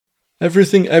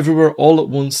Everything Everywhere All at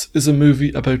Once is a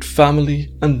movie about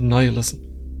family and nihilism.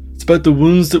 It's about the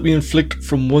wounds that we inflict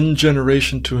from one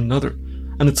generation to another,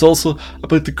 and it's also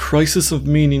about the crisis of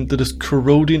meaning that is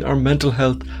corroding our mental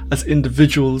health as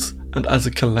individuals and as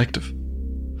a collective.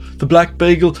 The Black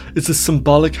Bagel is the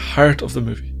symbolic heart of the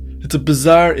movie. It's a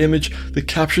bizarre image that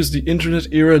captures the internet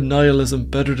era nihilism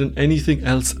better than anything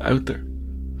else out there.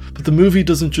 But the movie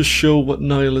doesn't just show what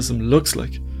nihilism looks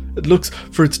like. It looks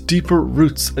for its deeper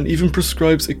roots and even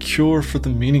prescribes a cure for the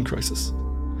meaning crisis.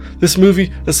 This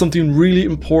movie has something really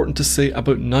important to say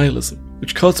about nihilism,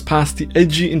 which cuts past the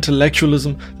edgy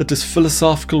intellectualism that this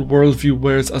philosophical worldview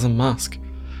wears as a mask,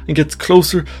 and gets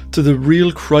closer to the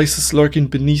real crisis lurking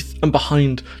beneath and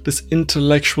behind this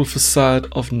intellectual facade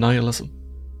of nihilism.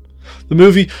 The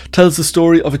movie tells the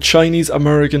story of a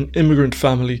Chinese-American immigrant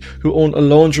family who own a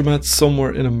laundromat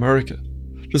somewhere in America.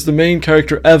 There's the main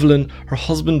character Evelyn, her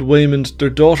husband Waymond, their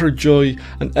daughter Joy,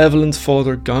 and Evelyn's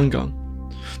father Gong.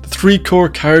 The three core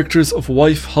characters of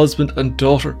wife, husband and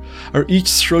daughter are each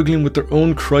struggling with their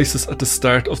own crisis at the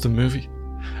start of the movie.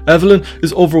 Evelyn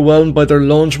is overwhelmed by their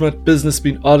laundromat business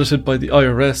being audited by the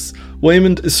IRS.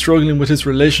 Waymond is struggling with his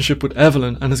relationship with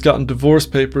Evelyn and has gotten divorce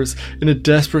papers in a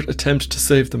desperate attempt to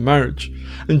save the marriage.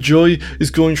 And Joy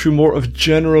is going through more of a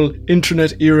general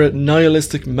internet-era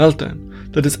nihilistic meltdown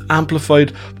that is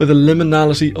amplified by the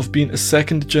liminality of being a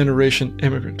second-generation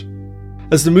immigrant.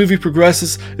 As the movie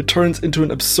progresses, it turns into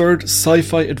an absurd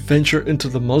sci-fi adventure into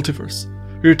the multiverse.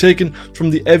 We are taken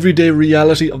from the everyday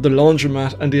reality of the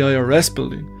laundromat and the IRS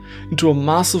building into a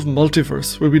massive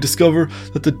multiverse where we discover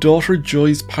that the daughter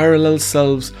Joy's parallel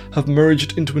selves have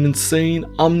merged into an insane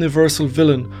omniversal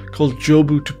villain called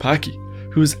Jobu Tupaki,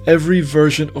 who is every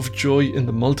version of Joy in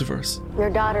the multiverse. Your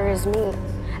daughter is me.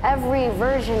 Every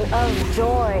version of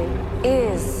Joy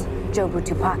is Jobu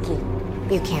Tupaki.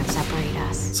 You can't separate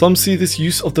us. Some see this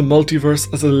use of the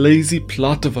multiverse as a lazy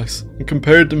plot device and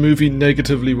compared the movie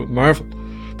negatively with Marvel.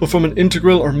 But from an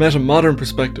integral or meta-modern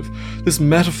perspective, this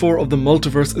metaphor of the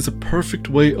multiverse is a perfect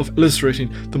way of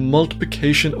illustrating the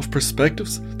multiplication of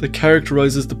perspectives that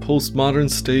characterizes the postmodern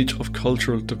stage of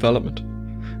cultural development.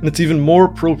 And it's even more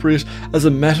appropriate as a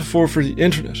metaphor for the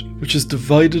internet, which has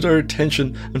divided our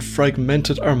attention and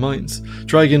fragmented our minds,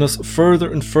 dragging us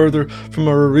further and further from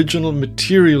our original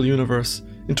material universe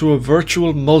into a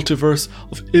virtual multiverse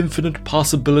of infinite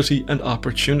possibility and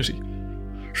opportunity.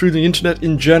 Through the internet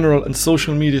in general and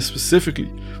social media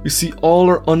specifically, we see all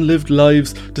our unlived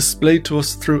lives displayed to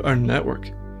us through our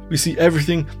network. We see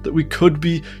everything that we could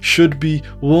be, should be,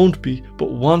 won't be,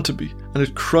 but want to be, and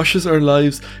it crushes our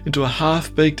lives into a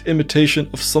half-baked imitation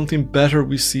of something better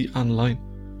we see online.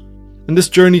 And this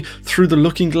journey through the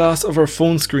looking glass of our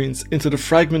phone screens into the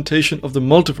fragmentation of the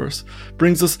multiverse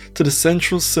brings us to the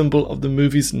central symbol of the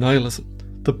movie's nihilism,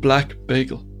 the Black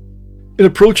Bagel. In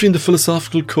approaching the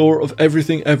philosophical core of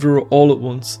Everything Everywhere All at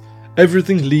Once,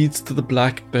 everything leads to the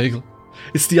Black Bagel.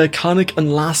 It's the iconic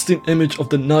and lasting image of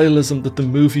the nihilism that the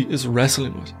movie is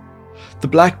wrestling with. The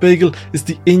Black Bagel is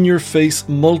the in-your-face,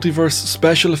 multiverse,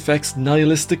 special effects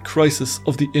nihilistic crisis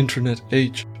of the internet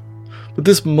age. But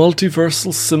this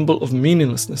multiversal symbol of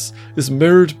meaninglessness is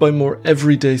mirrored by more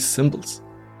everyday symbols.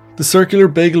 The circular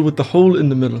bagel with the hole in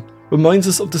the middle reminds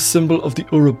us of the symbol of the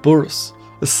Ouroboros,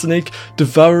 a snake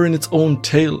devouring its own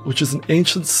tail, which is an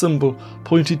ancient symbol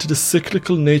pointing to the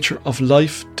cyclical nature of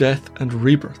life, death, and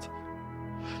rebirth.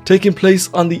 Taking place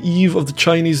on the eve of the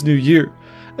Chinese New Year,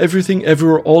 Everything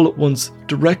Everywhere All at Once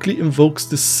directly invokes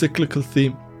this cyclical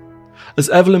theme. As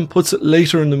Evelyn puts it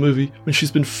later in the movie, when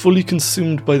she's been fully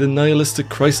consumed by the nihilistic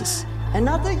crisis.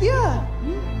 Another year.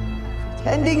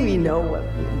 Pretending we know what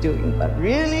we're doing, but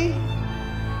really,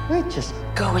 we're just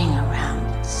going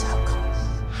around in circles.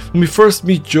 When we first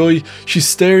meet Joy, she's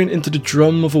staring into the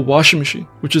drum of a washing machine,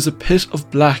 which is a pit of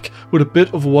black with a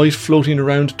bit of white floating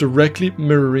around directly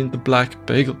mirroring the Black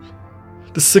Bagel.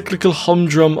 The cyclical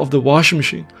humdrum of the washing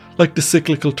machine, like the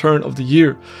cyclical turn of the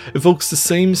year, evokes the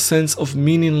same sense of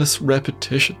meaningless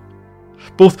repetition.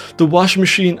 Both the washing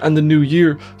machine and the new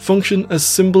year function as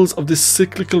symbols of this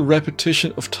cyclical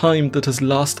repetition of time that has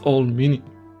lost all meaning.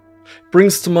 It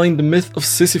brings to mind the myth of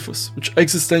Sisyphus, which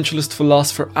existentialist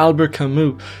philosopher Albert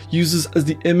Camus uses as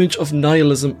the image of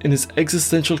nihilism in his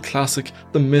existential classic,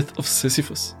 The Myth of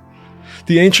Sisyphus.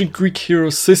 The ancient Greek hero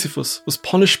Sisyphus was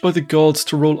punished by the gods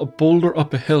to roll a boulder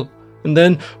up a hill, and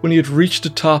then, when he had reached the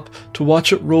top, to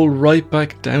watch it roll right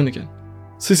back down again.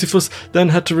 Sisyphus then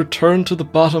had to return to the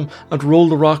bottom and roll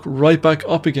the rock right back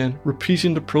up again,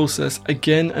 repeating the process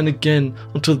again and again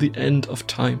until the end of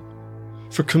time.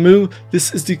 For Camus,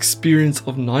 this is the experience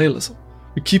of nihilism.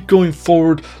 We keep going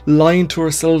forward, lying to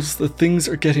ourselves that things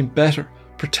are getting better,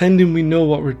 pretending we know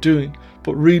what we're doing,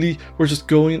 but really we're just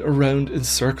going around in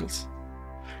circles.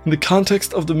 In the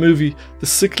context of the movie, the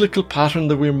cyclical pattern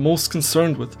that we're most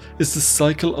concerned with is the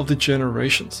cycle of the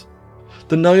generations.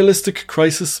 The nihilistic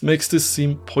crisis makes this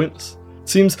seem pointless. It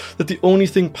seems that the only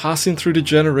thing passing through the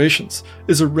generations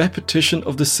is a repetition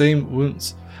of the same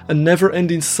wounds, a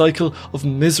never-ending cycle of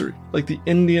misery, like the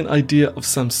Indian idea of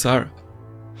samsara.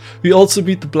 We also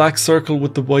meet the black circle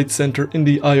with the white centre in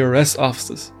the IRS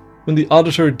offices, when the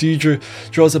auditor Deidre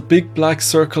draws a big black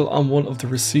circle on one of the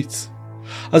receipts.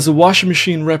 As the washing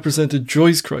machine represented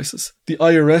Joy's crisis, the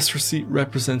IRS receipt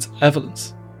represents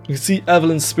Evelyn's. You can see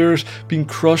Evelyn's spirit being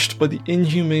crushed by the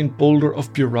inhumane boulder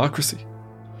of bureaucracy.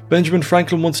 Benjamin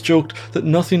Franklin once joked that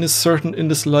nothing is certain in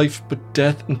this life but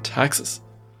death and taxes.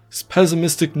 This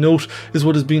pessimistic note is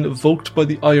what is being evoked by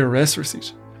the IRS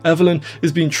receipt. Evelyn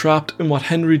is being trapped in what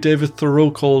Henry David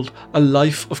Thoreau called a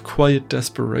life of quiet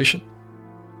desperation.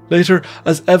 Later,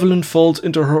 as Evelyn falls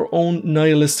into her own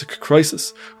nihilistic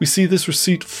crisis, we see this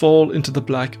receipt fall into the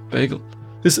black bagel.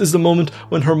 This is the moment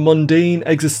when her mundane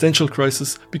existential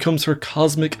crisis becomes her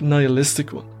cosmic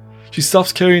nihilistic one. She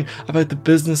stops caring about the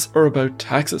business or about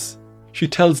taxes. She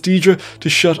tells Deidre to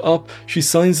shut up, she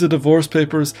signs the divorce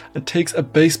papers and takes a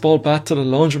baseball bat to the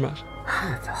laundromat.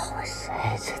 I've always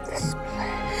hated this place.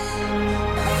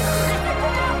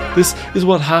 This is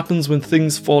what happens when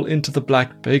things fall into the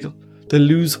black bagel. They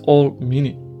lose all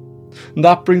meaning. And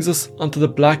that brings us onto the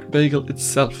black bagel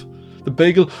itself. The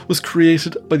bagel was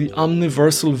created by the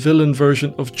omniversal villain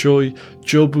version of Joy,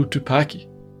 Jobu Tupaki.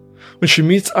 When she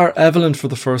meets our Evelyn for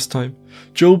the first time,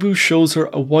 Jobu shows her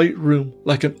a white room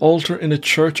like an altar in a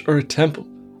church or a temple,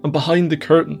 and behind the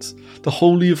curtains, the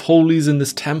holy of holies in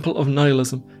this temple of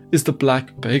nihilism, is the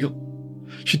black bagel.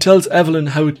 She tells Evelyn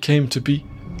how it came to be.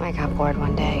 I got bored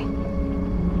one day,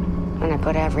 and I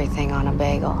put everything on a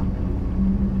bagel.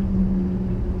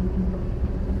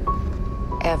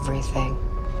 Everything.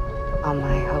 All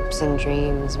my hopes and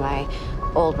dreams, my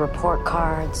old report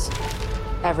cards,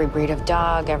 every breed of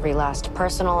dog, every last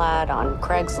personal ad on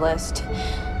Craigslist.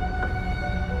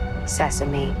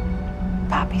 Sesame,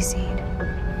 poppy seed,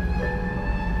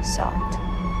 salt.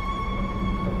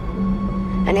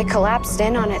 And it collapsed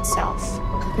in on itself.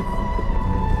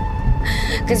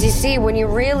 Because you see, when you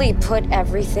really put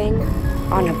everything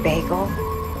on a bagel,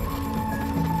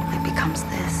 it becomes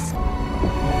this,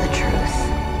 the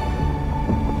truth.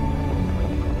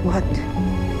 What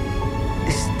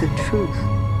is the truth?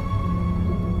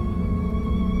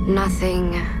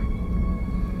 Nothing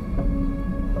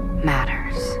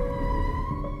matters.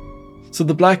 So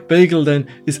the black bagel then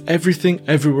is everything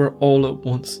everywhere all at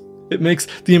once. It makes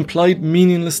the implied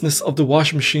meaninglessness of the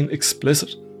washing machine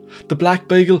explicit. The black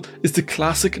bagel is the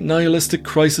classic nihilistic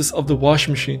crisis of the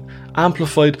washing machine,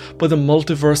 amplified by the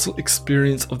multiversal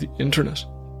experience of the internet.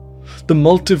 The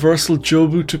multiversal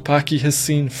Jobu Tupaki has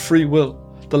seen free will,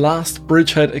 the last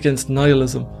bridgehead against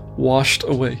nihilism, washed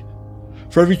away.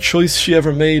 For every choice she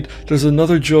ever made, there's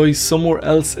another Joy somewhere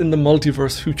else in the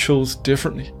multiverse who chose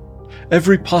differently.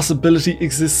 Every possibility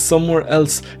exists somewhere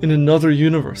else in another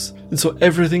universe, and so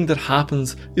everything that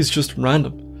happens is just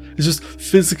random. It's just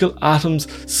physical atoms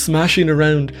smashing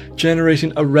around,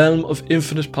 generating a realm of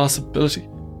infinite possibility.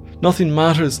 Nothing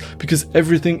matters because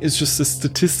everything is just a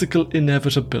statistical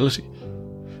inevitability.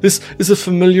 This is a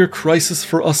familiar crisis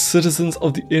for us citizens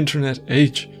of the internet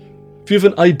age. If you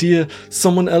have an idea,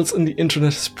 someone else on the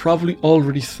internet has probably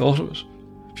already thought of it.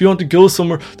 If you want to go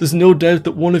somewhere, there's no doubt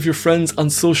that one of your friends on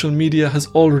social media has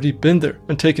already been there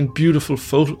and taken beautiful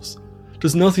photos.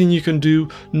 There's nothing you can do,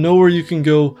 nowhere you can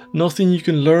go, nothing you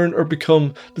can learn or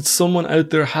become that someone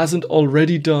out there hasn't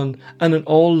already done, and in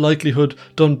all likelihood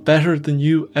done better than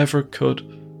you ever could.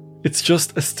 It's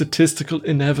just a statistical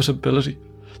inevitability.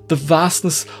 The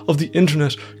vastness of the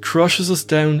internet crushes us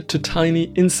down to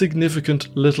tiny,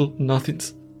 insignificant little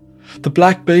nothings. The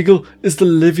black bagel is the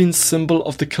living symbol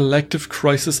of the collective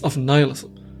crisis of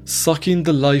nihilism, sucking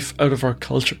the life out of our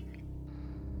culture.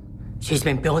 She's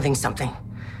been building something.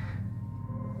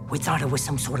 We thought it was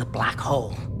some sort of black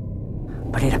hole,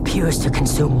 but it appears to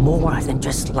consume more than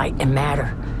just light and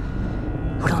matter.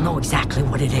 We don't know exactly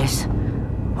what it is.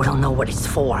 We don't know what it's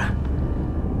for,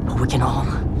 but we can all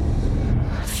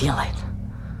feel it.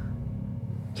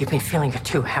 You've been feeling it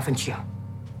too, haven't you?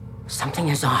 Something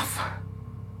is off.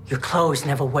 Your clothes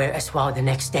never wear as well the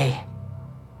next day.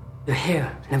 Your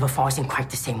hair never falls in quite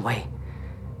the same way.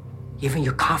 Even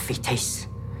your coffee tastes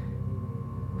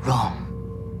wrong.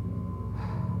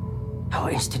 Our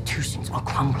institutions are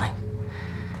crumbling.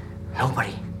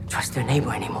 Nobody trusts their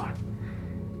neighbor anymore.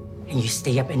 And you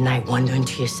stay up at night wondering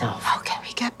to yourself, How can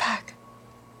we get back?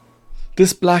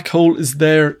 This black hole is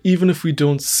there even if we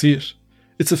don't see it.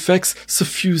 Its effects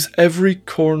suffuse every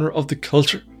corner of the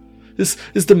culture. This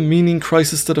is the meaning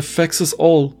crisis that affects us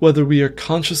all, whether we are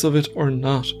conscious of it or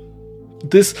not.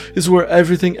 This is where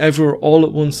everything everywhere all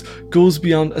at once goes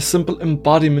beyond a simple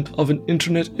embodiment of an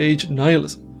internet age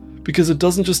nihilism, because it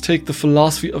doesn't just take the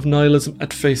philosophy of nihilism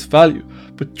at face value,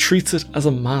 but treats it as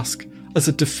a mask, as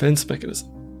a defense mechanism.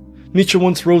 Nietzsche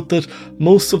once wrote that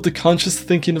most of the conscious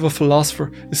thinking of a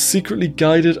philosopher is secretly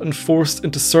guided and forced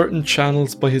into certain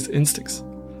channels by his instincts.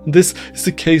 And this is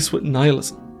the case with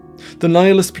nihilism. The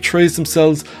nihilist portrays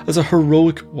themselves as a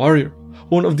heroic warrior,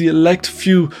 one of the elect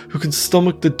few who can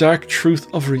stomach the dark truth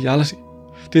of reality.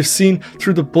 They've seen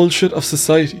through the bullshit of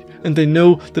society, and they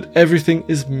know that everything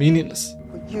is meaningless.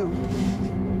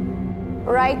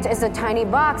 Right is a tiny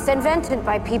box invented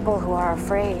by people who are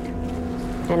afraid.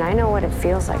 And I know what it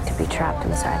feels like to be trapped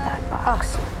inside that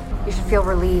box. Oh, you should feel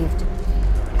relieved.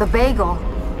 The bagel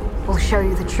will show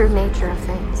you the true nature of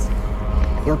things.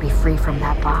 You'll be free from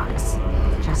that box,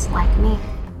 just like me.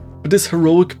 But this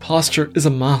heroic posture is a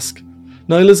mask.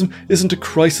 Nihilism isn't a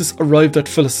crisis arrived at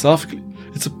philosophically.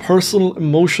 It's a personal,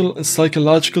 emotional and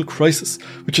psychological crisis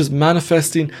which is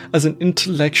manifesting as an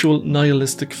intellectual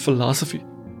nihilistic philosophy.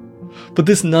 But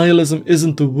this nihilism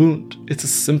isn't the wound, it's a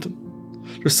symptom.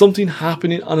 There's something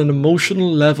happening on an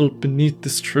emotional level beneath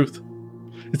this truth.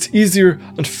 It's easier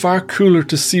and far cooler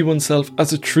to see oneself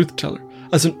as a truth teller,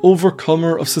 as an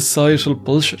overcomer of societal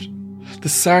bullshit. The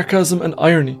sarcasm and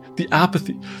irony, the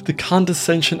apathy, the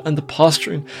condescension and the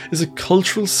posturing is a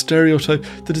cultural stereotype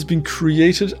that has been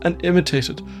created and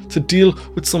imitated to deal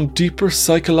with some deeper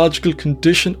psychological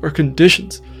condition or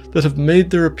conditions that have made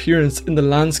their appearance in the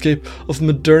landscape of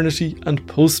modernity and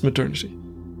post-modernity.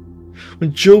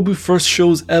 When Jobu first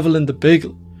shows Evelyn the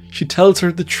bagel, she tells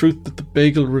her the truth that the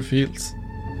bagel reveals.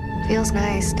 Feels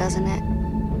nice, doesn't it?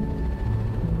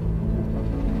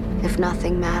 If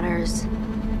nothing matters,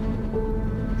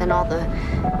 then all the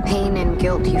pain and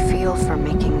guilt you feel for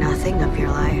making nothing of your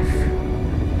life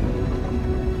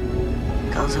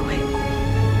goes away.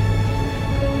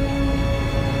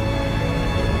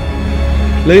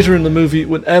 Later in the movie,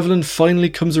 when Evelyn finally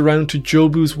comes around to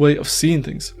Jobu's way of seeing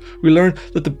things, we learn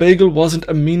that the bagel wasn't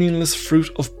a meaningless fruit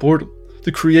of boredom,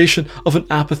 the creation of an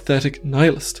apathetic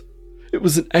nihilist. It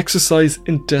was an exercise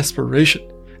in desperation,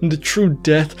 in the true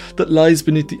death that lies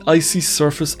beneath the icy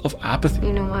surface of apathy.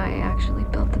 You know why I actually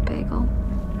built the bagel?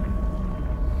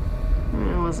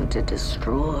 It wasn't to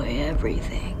destroy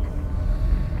everything.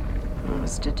 It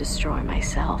was to destroy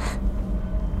myself.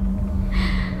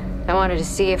 I wanted to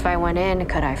see if I went in,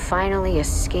 could I finally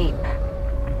escape?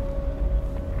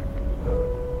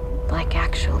 Like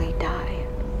actually die.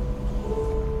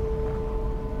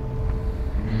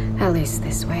 At least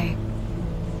this way.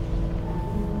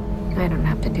 I don't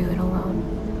have to do it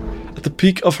alone. At the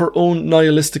peak of her own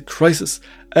nihilistic crisis,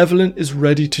 Evelyn is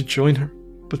ready to join her.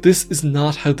 But this is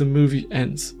not how the movie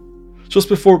ends. Just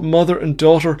before mother and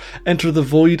daughter enter the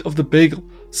void of the bagel,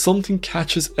 something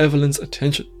catches Evelyn's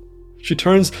attention. She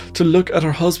turns to look at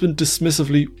her husband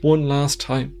dismissively one last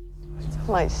time.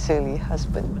 My silly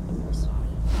husband.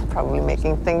 Probably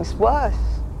making things worse.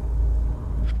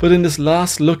 But in this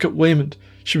last look at Waymond,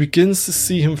 she begins to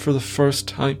see him for the first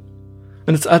time.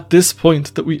 And it's at this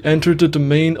point that we enter the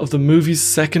domain of the movie's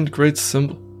second great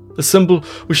symbol. A symbol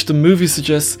which the movie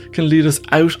suggests can lead us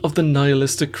out of the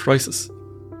nihilistic crisis.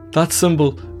 That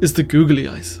symbol is the googly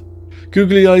eyes.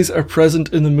 Googly eyes are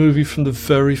present in the movie from the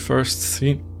very first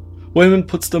scene. Waymond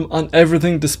puts them on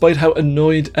everything despite how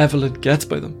annoyed Evelyn gets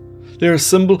by them. They are a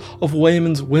symbol of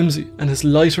Waymond's whimsy and his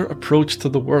lighter approach to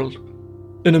the world.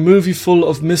 In a movie full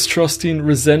of mistrusting,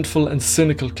 resentful and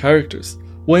cynical characters,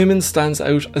 Waymond stands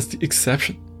out as the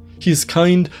exception. He is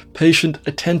kind, patient,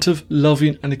 attentive,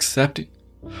 loving and accepting.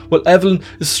 While Evelyn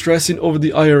is stressing over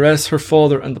the IRS, her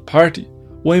father and the party,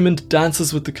 Waymond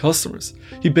dances with the customers.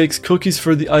 He bakes cookies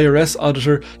for the IRS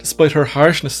auditor despite her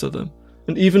harshness to them.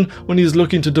 And even when he is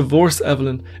looking to divorce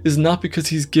Evelyn, is not because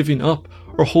he's giving up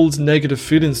or holds negative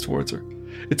feelings towards her.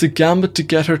 It's a gambit to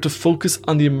get her to focus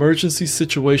on the emergency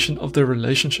situation of their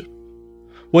relationship.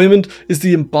 Waymond is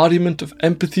the embodiment of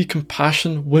empathy,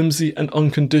 compassion, whimsy and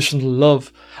unconditional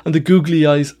love, and the googly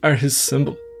eyes are his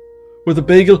symbol. Where the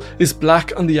bagel is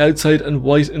black on the outside and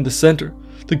white in the centre,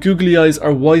 the googly eyes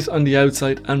are white on the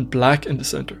outside and black in the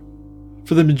centre.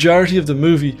 For the majority of the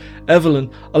movie,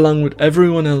 Evelyn, along with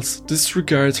everyone else,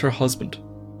 disregards her husband.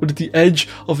 But at the edge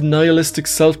of nihilistic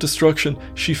self-destruction,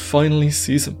 she finally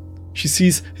sees him. She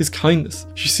sees his kindness.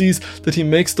 She sees that he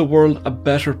makes the world a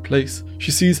better place.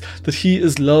 She sees that he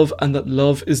is love and that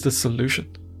love is the solution.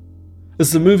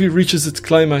 As the movie reaches its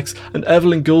climax and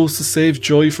Evelyn goes to save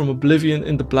Joy from oblivion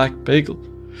in the Black Bagel,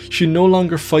 she no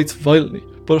longer fights violently,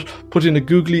 but putting a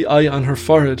googly eye on her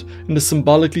forehead in the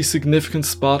symbolically significant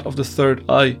spot of the third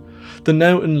eye, the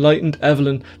now enlightened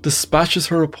Evelyn dispatches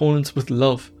her opponents with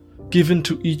love, giving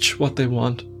to each what they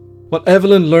want. What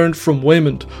Evelyn learned from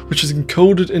Waymond, which is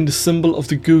encoded in the symbol of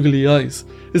the googly eyes,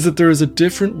 is that there is a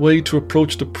different way to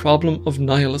approach the problem of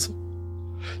nihilism.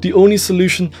 The only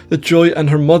solution that Joy and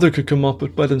her mother could come up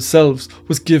with by themselves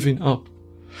was giving up.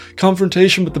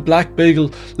 Confrontation with the Black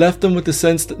Bagel left them with the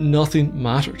sense that nothing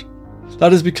mattered.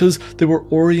 That is because they were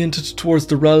oriented towards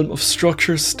the realm of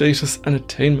structure, status and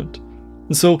attainment.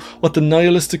 And so what the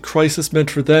nihilistic crisis meant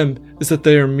for them is that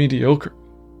they are mediocre.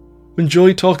 When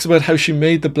Joy talks about how she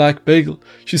made the Black Bagel,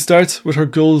 she starts with her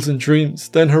goals and dreams,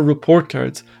 then her report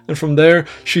cards, and from there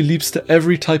she leaps to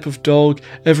every type of dog,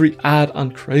 every ad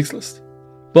on Craigslist.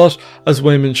 But, as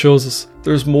Waymond shows us,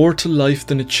 there's more to life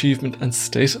than achievement and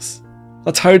status.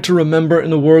 That's hard to remember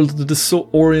in a world that is so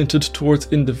oriented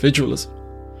towards individualism.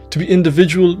 To be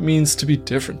individual means to be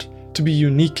different, to be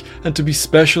unique and to be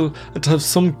special and to have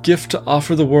some gift to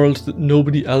offer the world that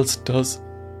nobody else does.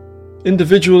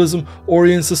 Individualism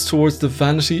orients us towards the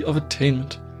vanity of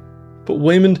attainment. But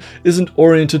Waymond isn't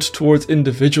oriented towards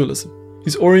individualism.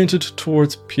 He's oriented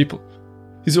towards people.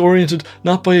 He's oriented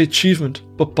not by achievement,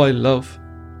 but by love.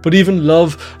 But even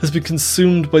love has been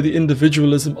consumed by the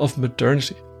individualism of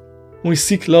modernity. When we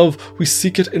seek love, we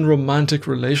seek it in romantic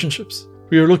relationships.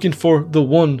 We are looking for the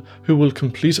one who will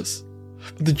complete us.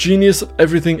 But the genius of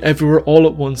Everything Everywhere All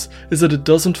at Once is that it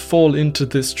doesn't fall into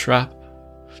this trap.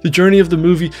 The journey of the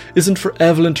movie isn't for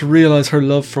Evelyn to realise her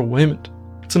love for Waymond.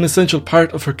 It's an essential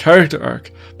part of her character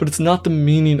arc, but it's not the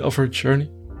meaning of her journey.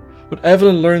 What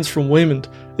Evelyn learns from Waymond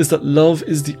is that love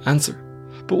is the answer.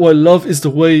 But while love is the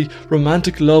way,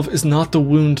 romantic love is not the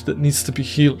wound that needs to be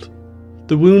healed.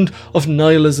 The wound of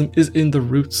nihilism is in the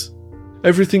roots.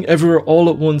 Everything Everywhere All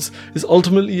at Once is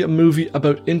ultimately a movie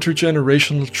about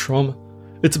intergenerational trauma.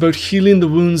 It's about healing the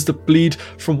wounds that bleed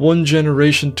from one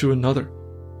generation to another.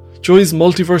 Joy's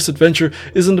multiverse adventure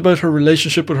isn't about her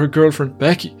relationship with her girlfriend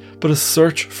Becky, but a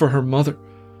search for her mother.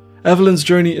 Evelyn's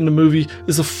journey in the movie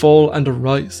is a fall and a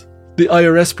rise. The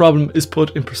IRS problem is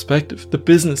put in perspective. The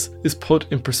business is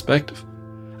put in perspective.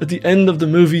 At the end of the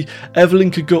movie,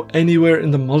 Evelyn could go anywhere in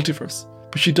the multiverse,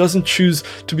 but she doesn't choose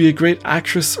to be a great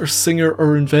actress or singer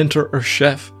or inventor or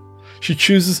chef. She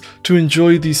chooses to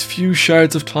enjoy these few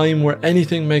shards of time where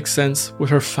anything makes sense with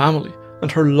her family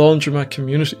and her laundromat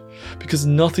community, because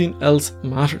nothing else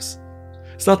matters.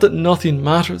 It's not that nothing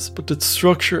matters, but that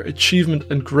structure, achievement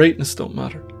and greatness don't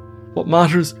matter. What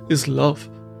matters is love,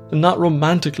 and not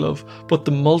romantic love, but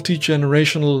the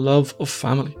multi-generational love of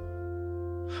family.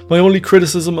 My only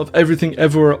criticism of Everything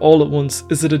Everywhere All at Once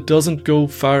is that it doesn't go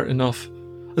far enough.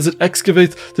 As it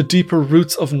excavates the deeper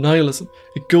roots of nihilism,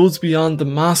 it goes beyond the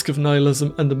mask of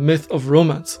nihilism and the myth of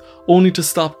romance, only to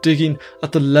stop digging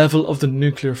at the level of the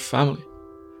nuclear family.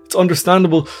 It's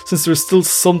understandable since there's still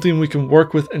something we can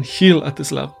work with and heal at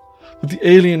this level, but the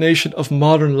alienation of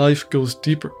modern life goes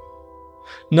deeper.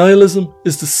 Nihilism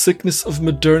is the sickness of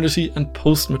modernity and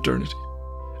post-modernity.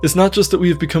 It's not just that we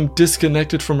have become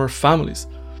disconnected from our families,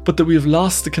 but that we have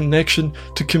lost the connection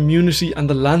to community and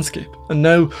the landscape, and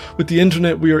now, with the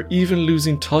internet, we are even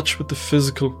losing touch with the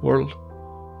physical world.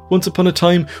 Once upon a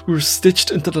time, we were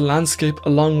stitched into the landscape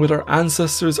along with our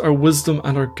ancestors, our wisdom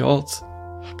and our gods.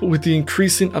 But with the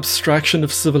increasing abstraction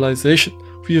of civilization,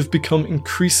 we have become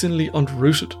increasingly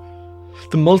unrooted.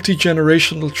 The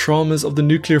multi-generational traumas of the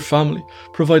nuclear family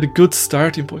provide a good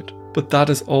starting point, but that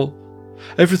is all.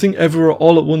 Everything Everywhere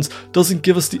All at Once doesn't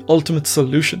give us the ultimate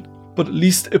solution, but at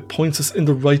least it points us in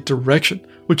the right direction,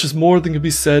 which is more than can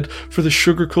be said for the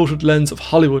sugar-coated lens of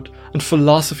Hollywood and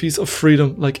philosophies of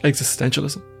freedom like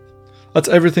existentialism. That's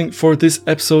everything for this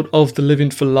episode of The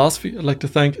Living Philosophy. I'd like to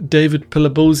thank David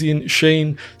Pilabosian,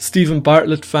 Shane, Stephen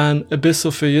Bartlett Fan,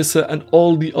 Abisso Feissa and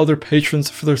all the other patrons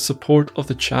for their support of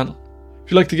the channel.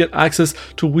 If you'd like to get access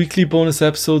to weekly bonus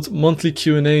episodes, monthly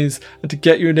Q&As, and to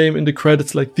get your name in the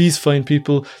credits like these fine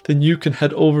people, then you can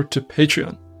head over to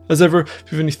Patreon. As ever, if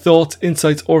you have any thoughts,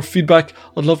 insights or feedback,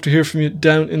 I'd love to hear from you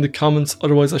down in the comments.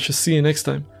 Otherwise, I shall see you next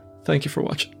time. Thank you for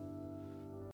watching.